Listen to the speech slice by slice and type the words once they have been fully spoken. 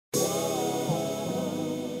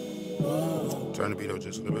Turn the beat up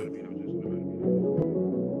just a little bit.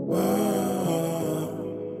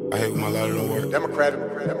 I hate when my lighter don't work. Democrat.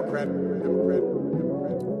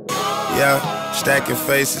 Yeah, stacking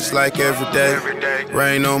faces like every day.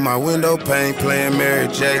 Rain on my window pane, playing Mary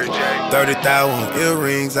J. 30,000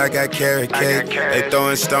 earrings, I got carrot cake. They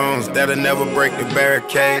throwing stones that'll never break the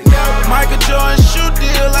barricade. Michael Jordan shoe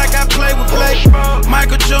deal like I play with Blake.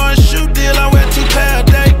 Michael Jordan shoe deal, I wear 2 pair a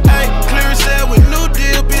day. Ay, clearance sale with new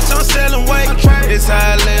deal, bitch, I'm selling weight. It's how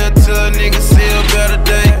I live till a nigga see a better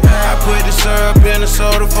day. I put the syrup in the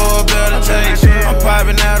soda for a better taste. I'm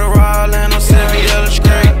popping out a raw and I'm 7 yellow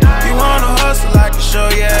straight. You wanna hustle, I can show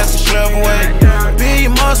your ass a slave away. Be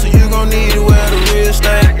your muscle, you gon' need to wear the real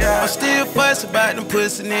estate. I'm still fussing about them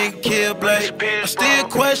pussy nigga kill Blake. I'm still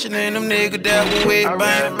questioning them nigga that were with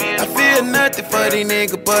bang. I feel nothing for these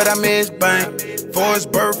niggas, but I miss bang. For his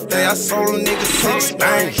birthday, I sold a nigga 6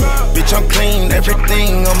 things. Bitch, I'm clean,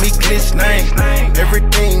 everything on me glistening.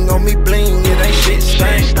 Everything on me bling, it ain't shit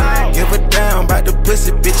stained. Give a damn about the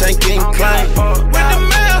pussy, bitch, ain't getting claimed. With the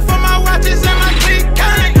mail for my watches and my key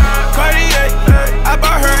gang. Cartier, I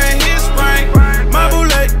bought her in his ring. My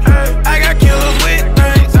boulette, I got killers with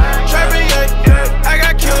things. Trapping, I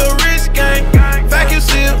got killer wrist gang. Vacuum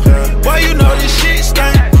seal, boy, you know this shit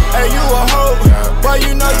stink. Hey, you a hoe, boy,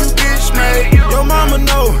 you know you bitch made. Your mama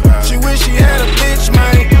know, she wish she had a bitch,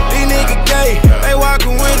 man. These niggas gay, they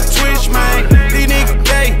walkin' with a twitch, man. These niggas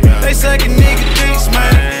gay, they suckin' nigga dicks,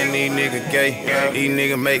 man. These niggas gay, these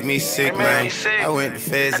niggas make me sick, man. I went to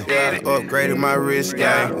Feds and upgraded my wrist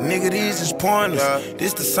game. Nigga, these is pointers,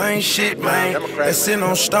 this the same shit, man. They sitting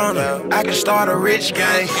on stoner, I can start a rich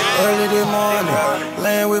gang. Early this morning,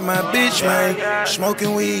 laying with my bitch, man.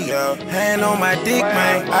 Smoking weed, hand on my dick,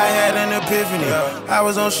 man. I had an epiphany, I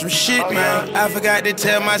was on some shit, man. I forgot to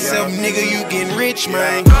tell myself, nigga, you getting rich,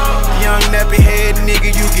 man. Young nappy head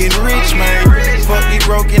nigga, you getting rich, man. Fuck these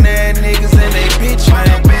broken ass niggas and they bitch,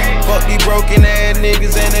 man. Fuck these broken ass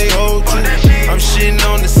niggas and they hold too. I'm shitting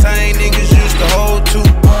on the same niggas used to hold too.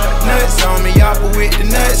 Nuts on me, y'all with the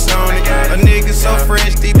nuts on it. A nigga so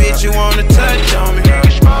fresh, these bitch you wanna touch on me.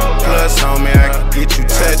 Plus on me, I can get you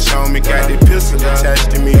touch on me. Got the pistol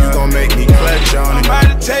attached to me, you gon' make me clutch on it. I'm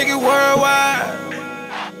about to take it worldwide.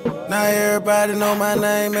 Now everybody know my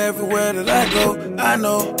name everywhere that I go. I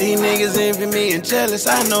know these niggas envy me and jealous.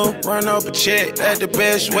 I know run up a check, that's the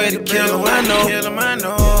best way to kill them. I know, I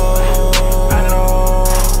know.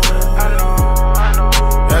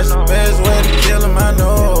 That's the best way to kill them. I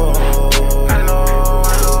know.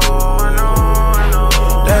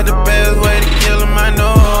 That's the best way to kill them. I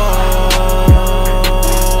know.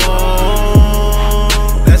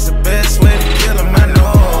 That's the best way to kill them. I know.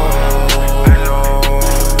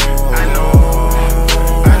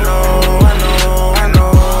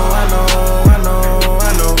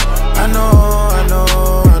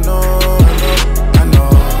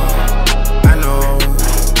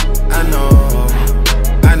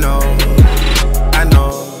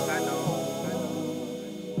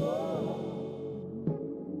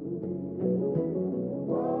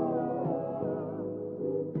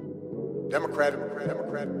 Democrat.